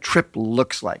what a trip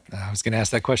looks like. I was going to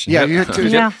ask that question. Yeah,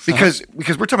 Yeah. Because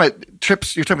we're talking about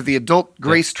trips. You're talking about the adult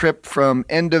grace trip from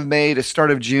end of May to start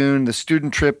of June, the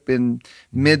student trip in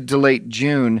mid to late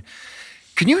June.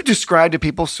 Can you describe to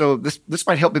people, so this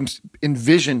might help them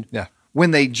envision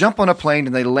when they jump on a plane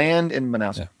and they land in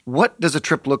Manaus, what does a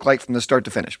trip look like from the start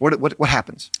to finish? What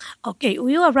happens? Okay,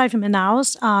 we arrive in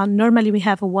Manaus. Normally, we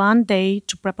have 1 day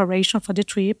to preparation for the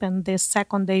trip, and the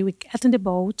second day we get in the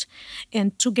boat,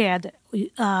 and together,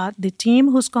 the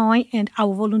team who's going and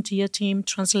our volunteer team,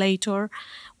 translator,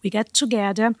 we get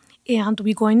together, and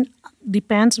we're going.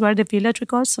 Depends where the village we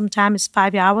go. Sometimes it's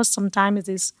 5 hours. Sometimes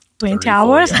it is 20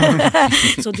 hours.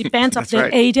 So depends on the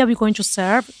area we're going to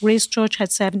serve. Grace Church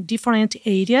has 7 different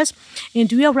areas.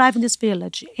 And we arrive in this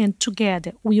village, and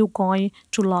together we are going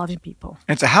to loving people.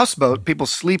 And it's a houseboat. People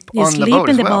sleep on the boat sleep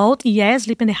in the well. boat. Yes,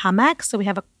 sleep in the hammock. So we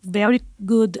have a very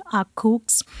good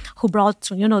cooks who brought,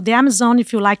 the Amazon,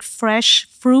 if you like fresh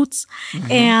fruits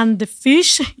and the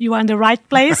fish, you are in the right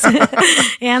place.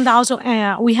 And also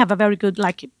we have a very good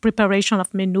preparation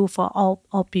of menu for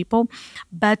all people.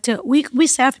 But we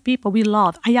serve people we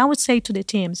love. I always say to the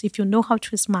teams, if you know how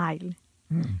to smile,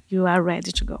 you are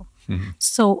ready to go.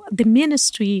 So the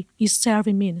ministry is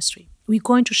serving ministry. We're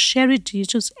going to share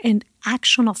Jesus and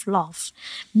action of love.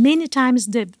 Many times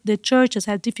the churches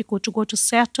have difficult to go to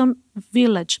certain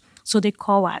village, so they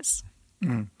call us.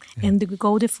 And they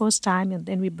go the first time, and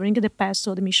then we bring the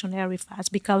pastor, the missionary with us,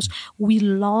 because we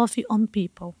love on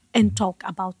people and talk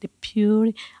about the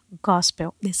pure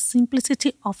gospel, the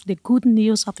simplicity of the good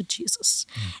news of Jesus.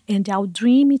 And our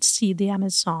dream is to see the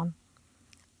Amazon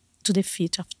to the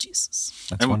feet of Jesus.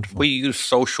 That's wonderful. We use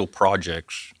social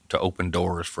projects to open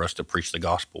doors for us to preach the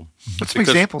gospel. What's some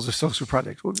examples of social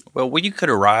projects? Well, you could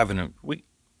arrive in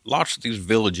lots of these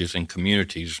villages and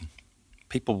communities,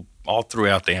 people all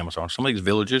throughout the Amazon. Some of these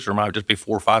villages, there might just be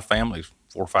 4 or 5 families,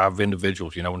 4 or 5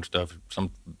 individuals, and stuff.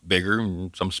 Some bigger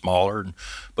and some smaller.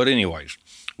 But anyways,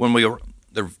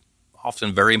 they're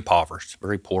often very impoverished,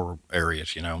 very poor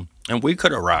areas, And we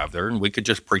could arrive there and we could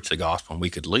just preach the gospel and we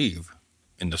could leave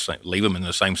them in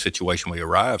the same situation we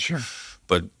arrived. Sure.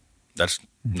 But that's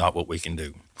not what we can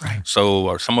do. Right.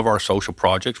 So some of our social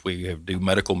projects, we do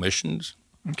medical missions.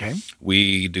 Okay.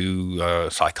 We do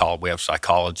we have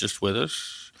psychologists with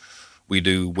us. We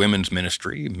do women's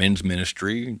ministry, men's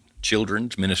ministry,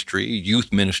 children's ministry,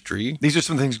 youth ministry. These are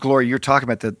some things, Gloria, you're talking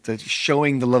about, the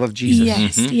showing the love of Jesus.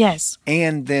 Yes, yes.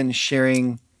 And then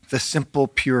sharing the simple,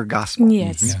 pure gospel.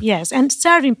 Yes, yes. And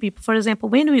serving people. For example,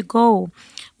 when we go,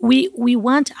 we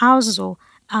want also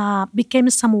became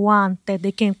someone that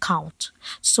they can count.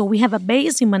 So we have a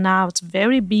base in Manaus,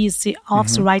 very busy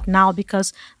office right now,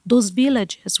 because those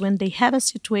villages, when they have a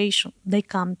situation, they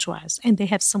come to us and they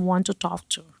have someone to talk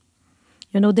to.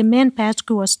 You know, the man Patrick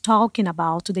was talking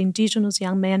about, the indigenous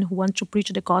young man who wants to preach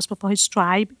the gospel for his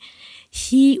tribe,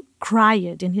 he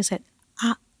cried and he said,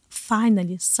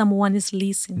 finally, someone is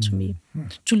listening to me,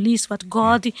 to listen what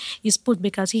God is put,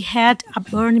 because he had a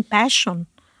burning passion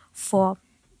for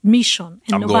mission,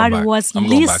 and nobody was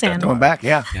listening. Going back,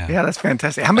 yeah, that's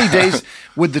fantastic. How many days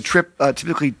would the trip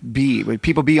typically be? Would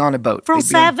people be on a boat? From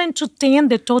 7 to 10,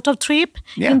 the total trip.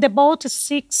 Yeah. In the boat is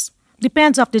 6.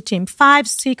 Depends of the team, 5,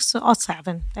 6, or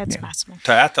 7. That's maximum.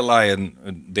 To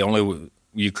Atalaya,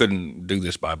 you couldn't do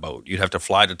this by boat. You'd have to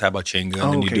fly to Tabachinga,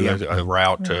 and then you do a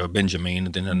route to Benjamin,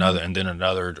 and then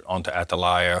another onto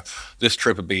Atalaya. This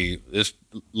trip would be this.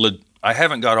 I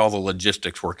haven't got all the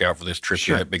logistics worked out for this trip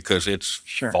yet because it's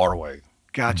far away.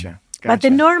 Gotcha. But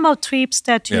the normal trips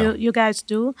that you guys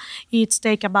do, it's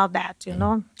take about that,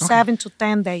 7 to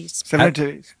 10 days. 7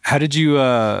 days. How did you?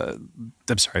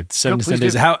 I'm sorry, 7 to 10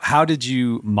 days. How did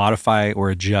you modify or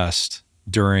adjust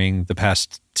during the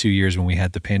past 2 years when we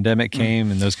had the pandemic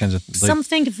came and those kinds of things?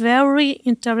 Something very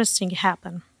interesting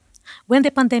happened. When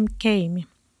the pandemic came,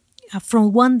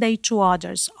 from one day to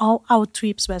others, all our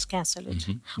trips were canceled.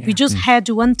 We just had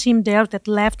one team there that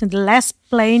left in the last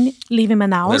plane leaving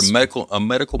Manaus. We had a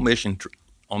medical mission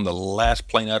on the last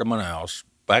plane out of Manaus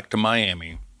back to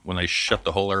Miami when they shut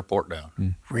the whole airport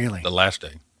down. Really? The last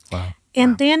day. Wow.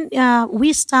 And then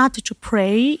we started to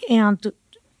pray, and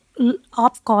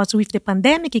of course, with the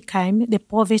pandemic came, the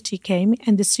poverty came,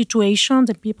 and the situation,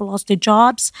 the people lost their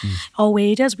jobs. All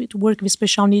areas, we work with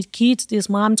special needs kids. These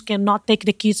moms cannot take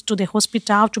the kids to the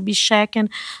hospital to be checked.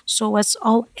 So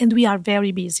and we are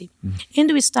very busy.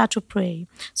 And we start to pray.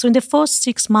 So in the first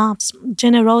 6 months,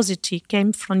 generosity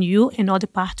came from you and other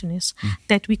partners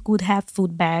that we could have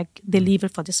food bag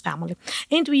delivered for this family.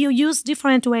 And we use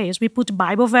different ways. We put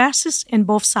Bible verses in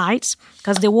both sides,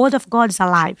 because the Word of God is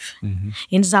alive. And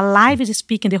it's alive, is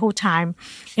speaking the whole time.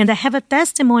 And I have a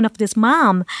testimony of this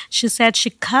mom. She said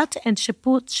she cut and she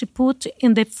put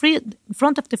in the in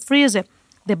front of the freezer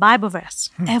the Bible verse.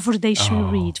 Every day she will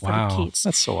read for the kids.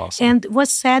 That's so awesome. And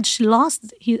was said she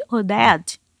lost her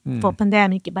dad for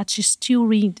pandemic, but she still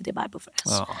read the Bible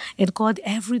verse. And God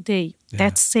every day,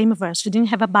 that same verse. She didn't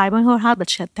have a Bible in her heart, but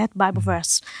she had that Bible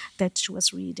verse that she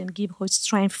was reading, give her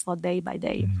strength for day by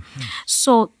day.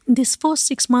 So this first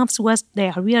 6 months was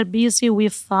there. We are busy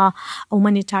with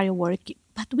humanitarian work,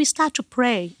 but we start to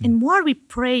pray. And more we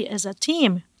pray as a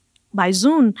team, by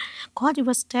Zoom, God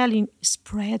was telling,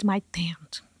 spread my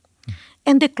tent.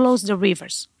 And they closed the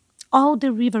rivers. All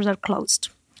the rivers are closed.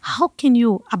 How can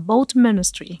you, a boat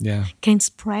ministry, can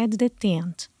spread the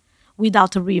tent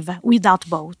without a river, without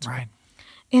boat? Right.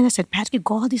 And I said, Patrick,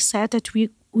 God has said that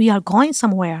we are going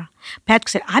somewhere. Patrick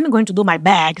said, I'm going to do my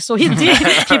bag. So he did.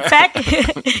 He packed.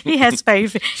 He has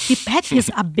faith. He packed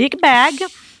a big bag,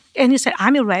 and he said,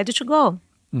 I'm ready to go.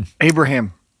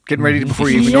 Abraham, getting ready before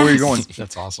you even know where you're going.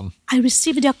 That's awesome. I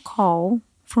received a call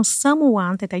from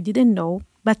someone that I didn't know,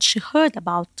 but she heard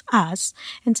about us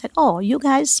and said, oh, you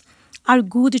guys are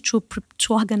good to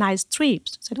organize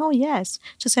trips. I said, oh, yes.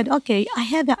 She said, okay, I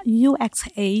have a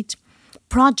UX8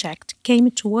 project, came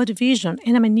to World Vision,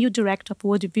 and I'm a new director of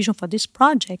World Vision for this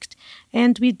project.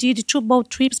 And we did 2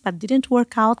 boat trips, but didn't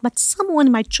work out. But someone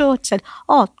in my church said,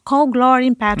 oh, call Gloria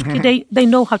and Patrick. They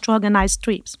know how to organize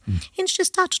trips. And she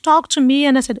started to talk to me,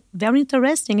 and I said, very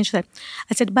interesting. And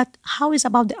I said, but how is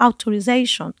about the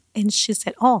authorization? And she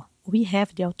said, oh, we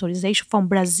have the authorization from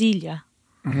Brasilia.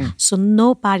 So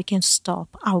nobody can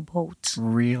stop our boat.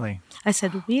 Really? I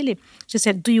said, really? She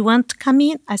said, do you want to come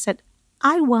in? I said,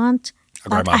 I want,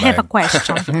 but I have a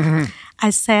question.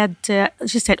 I said,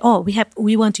 she said, oh,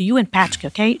 we want you and Patrick,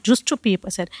 okay? Just 2 people.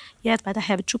 I said, yes, but I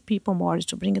have 2 people more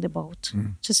to bring the boat.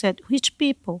 She said, which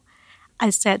people? I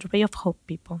said, Ray of Hope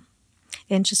people.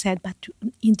 And she said, but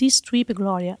in this trip,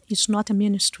 Gloria, it's not a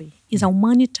ministry. It's a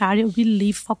humanitarian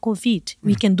relief for COVID.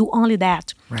 We can do only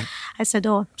that. Right. I said,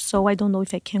 oh, so I don't know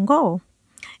if I can go.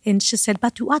 And she said,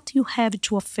 but what do you have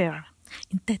to offer?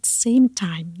 In that same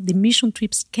time, the mission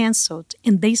trips canceled,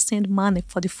 and they sent money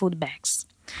for the food bags.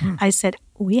 I said,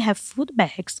 we have food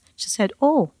bags. She said,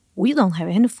 oh, we don't have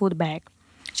any food bag.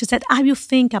 She said, I will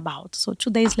think about. So 2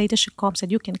 days later, she called and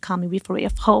said, you can come with Ray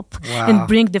of Hope and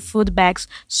bring the food bags.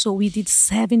 So we did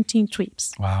 17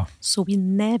 trips. Wow. So we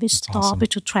never stopped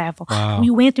to travel. Wow. We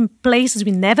went in places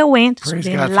we never went. Praise so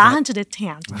they God enlarged the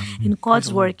tent in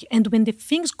God's work. And when the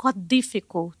things got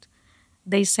difficult,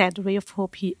 they said, Ray of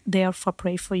Hope, therefore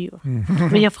pray for you.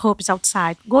 Ray of Hope is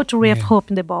outside. Go to Ray of Hope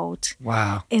in the boat.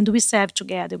 Wow. And we served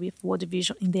together with World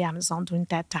Vision in the Amazon during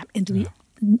that time. And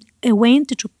we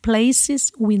went to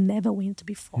places we never went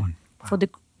before for the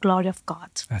glory of God.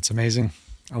 That's amazing.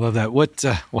 I love that.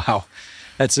 Wow.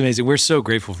 That's amazing. We're so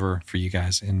grateful for you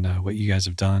guys and what you guys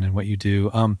have done and what you do.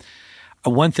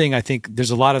 One thing I think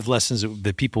there's a lot of lessons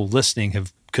that people listening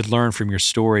could learn from your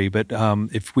story. But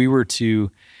if we were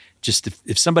to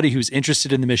if somebody who's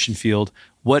interested in the mission field,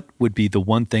 what would be the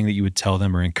one thing that you would tell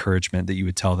them or encouragement that you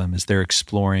would tell them as they're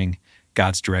exploring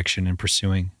God's direction and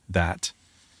pursuing that?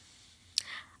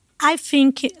 I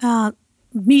think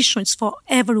mission is for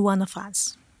every one of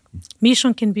us.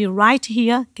 Mission can be right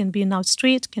here, can be in our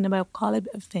street, can be a college,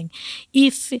 everything.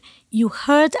 If you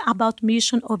heard about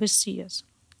mission overseas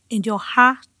and your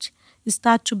heart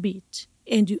start to beat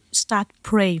and you start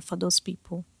praying for those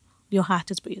people, your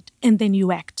heart is beat, and then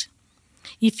you act.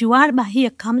 If you are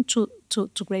here, come to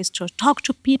Grace Church. Talk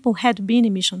to people who had been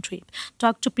in mission trip.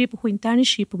 Talk to people who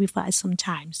internship with us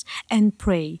sometimes and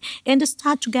pray. And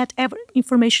start to get every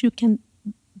information you can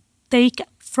take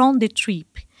from the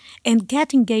trip and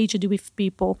get engaged with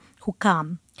people who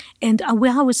come. And we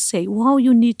always say, all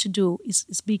you need to do is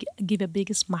give a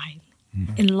big smile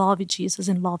and love Jesus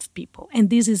and love people. And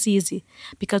this is easy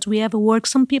because we ever work.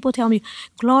 Some people tell me,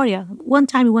 Gloria, one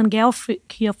time one girl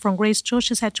here from Grace Church,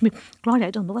 she said to me, Gloria,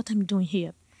 I don't know what I'm doing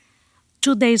here.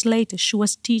 2 days later, she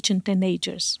was teaching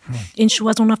teenagers. And she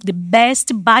was one of the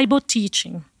best Bible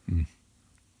teaching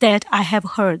that I have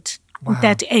heard at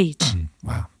that age.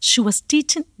 Wow. She was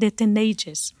teaching the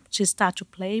teenagers. She started to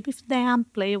play with them,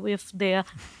 play with their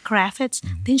crafts.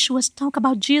 Then she was talking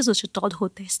about Jesus. She told her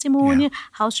testimony,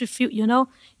 how she feel.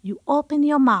 You open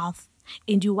your mouth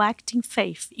and you act in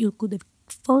faith. You could have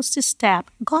first step.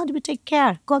 God will take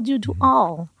care. God will do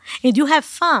all. And you have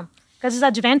fun. Because it's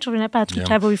adventure, Patrick,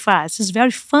 travel with us. It's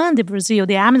very fun, the Brazil,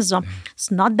 the Amazon.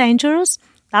 It's not dangerous.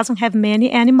 Doesn't have many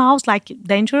animals like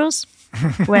dangerous.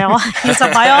 Well, he's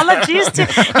a biologist.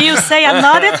 He'll say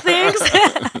another things.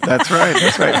 That's right.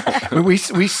 We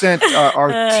sent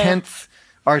our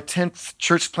 10th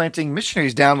church planting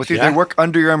missionaries down with you. Yeah. They work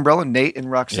under your umbrella, Nate and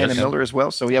Roxanne and Miller as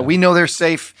well. So we know they're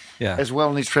safe as well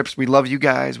on these trips. We love you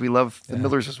guys. We love the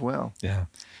Millers as well. Yeah.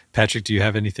 Patrick, do you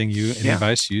have any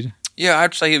advice you? Yeah,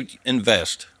 I'd say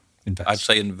invest. I'd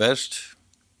say invest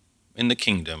in the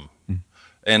kingdom.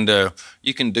 And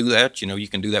you can do that. You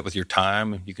can do that with your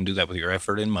time. You can do that with your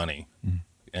effort and money.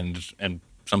 And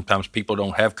sometimes people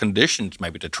don't have conditions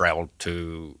maybe to travel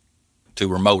to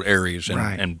remote areas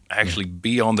and actually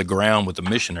be on the ground with the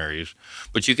missionaries.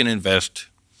 But you can invest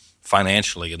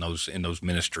financially in those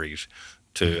ministries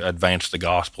to advance the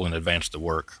gospel and advance the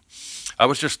work. I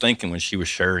was just thinking when she was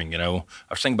sharing, I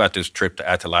was thinking about this trip to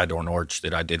Atelier d'Ornorch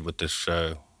that I did with this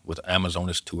with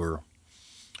Amazonas tour.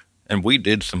 And we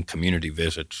did some community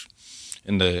visits.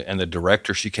 And the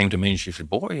director, she came to me and she said,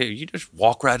 boy, you just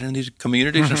walk right into these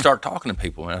communities and start talking to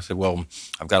people. And I said, well,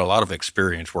 I've got a lot of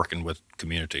experience working with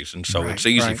communities. And so it's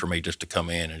easy for me just to come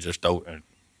in and just go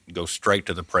straight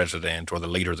to the president or the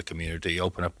leader of the community,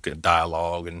 open up a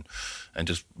dialogue and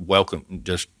just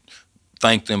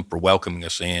thank them for welcoming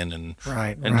us in and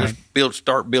just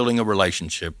start building a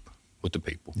relationship with the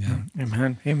people. Yeah.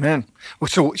 Amen. Well,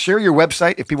 so share your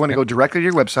website. If people want to go directly to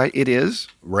your website, it is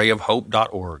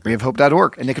rayofhope.org.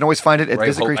 Rayofhope.org. And they can always find it at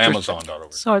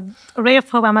rayofhopeamazon.org. So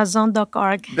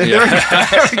rayofhopeamazon.org. There we go.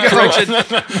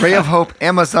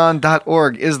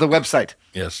 Rayofhopeamazon.org is the website.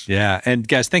 Yes. Yeah. And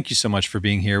guys, thank you so much for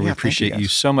being here. We appreciate you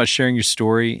so much sharing your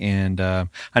story. And I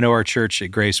know our church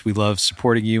at Grace, we love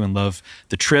supporting you and love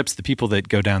the trips, the people that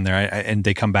go down there and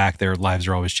they come back, their lives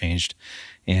are always changed.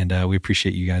 And we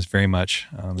appreciate you guys very much.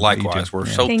 Likewise, we're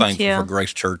so Thank thankful you. for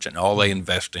Grace Church and all they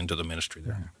invest into the ministry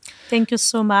there. Thank you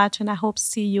so much. And I hope to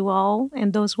see you all.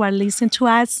 And those who are listening to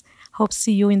us, hope to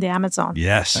see you in the Amazon.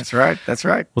 Yes. That's right.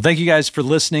 Well, thank you guys for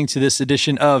listening to this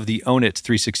edition of the Own It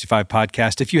 365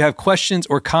 podcast. If you have questions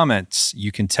or comments,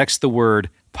 you can text the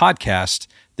word podcast,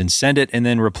 then send it and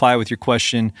then reply with your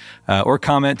question or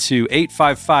comment to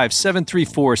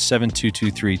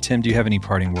 855-734-7223. Tim, do you have any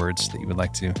parting words that you would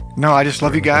like to? No, I just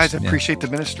love you guys. I appreciate the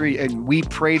ministry. And we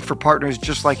prayed for partners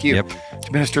just like you to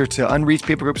minister to unreached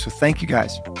people groups. So thank you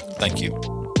guys. Thank you.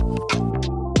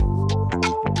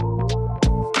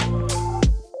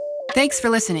 Thanks for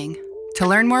listening. To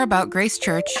learn more about Grace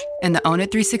Church and the Own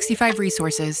It 365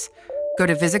 resources, go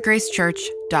to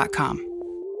visitgracechurch.com.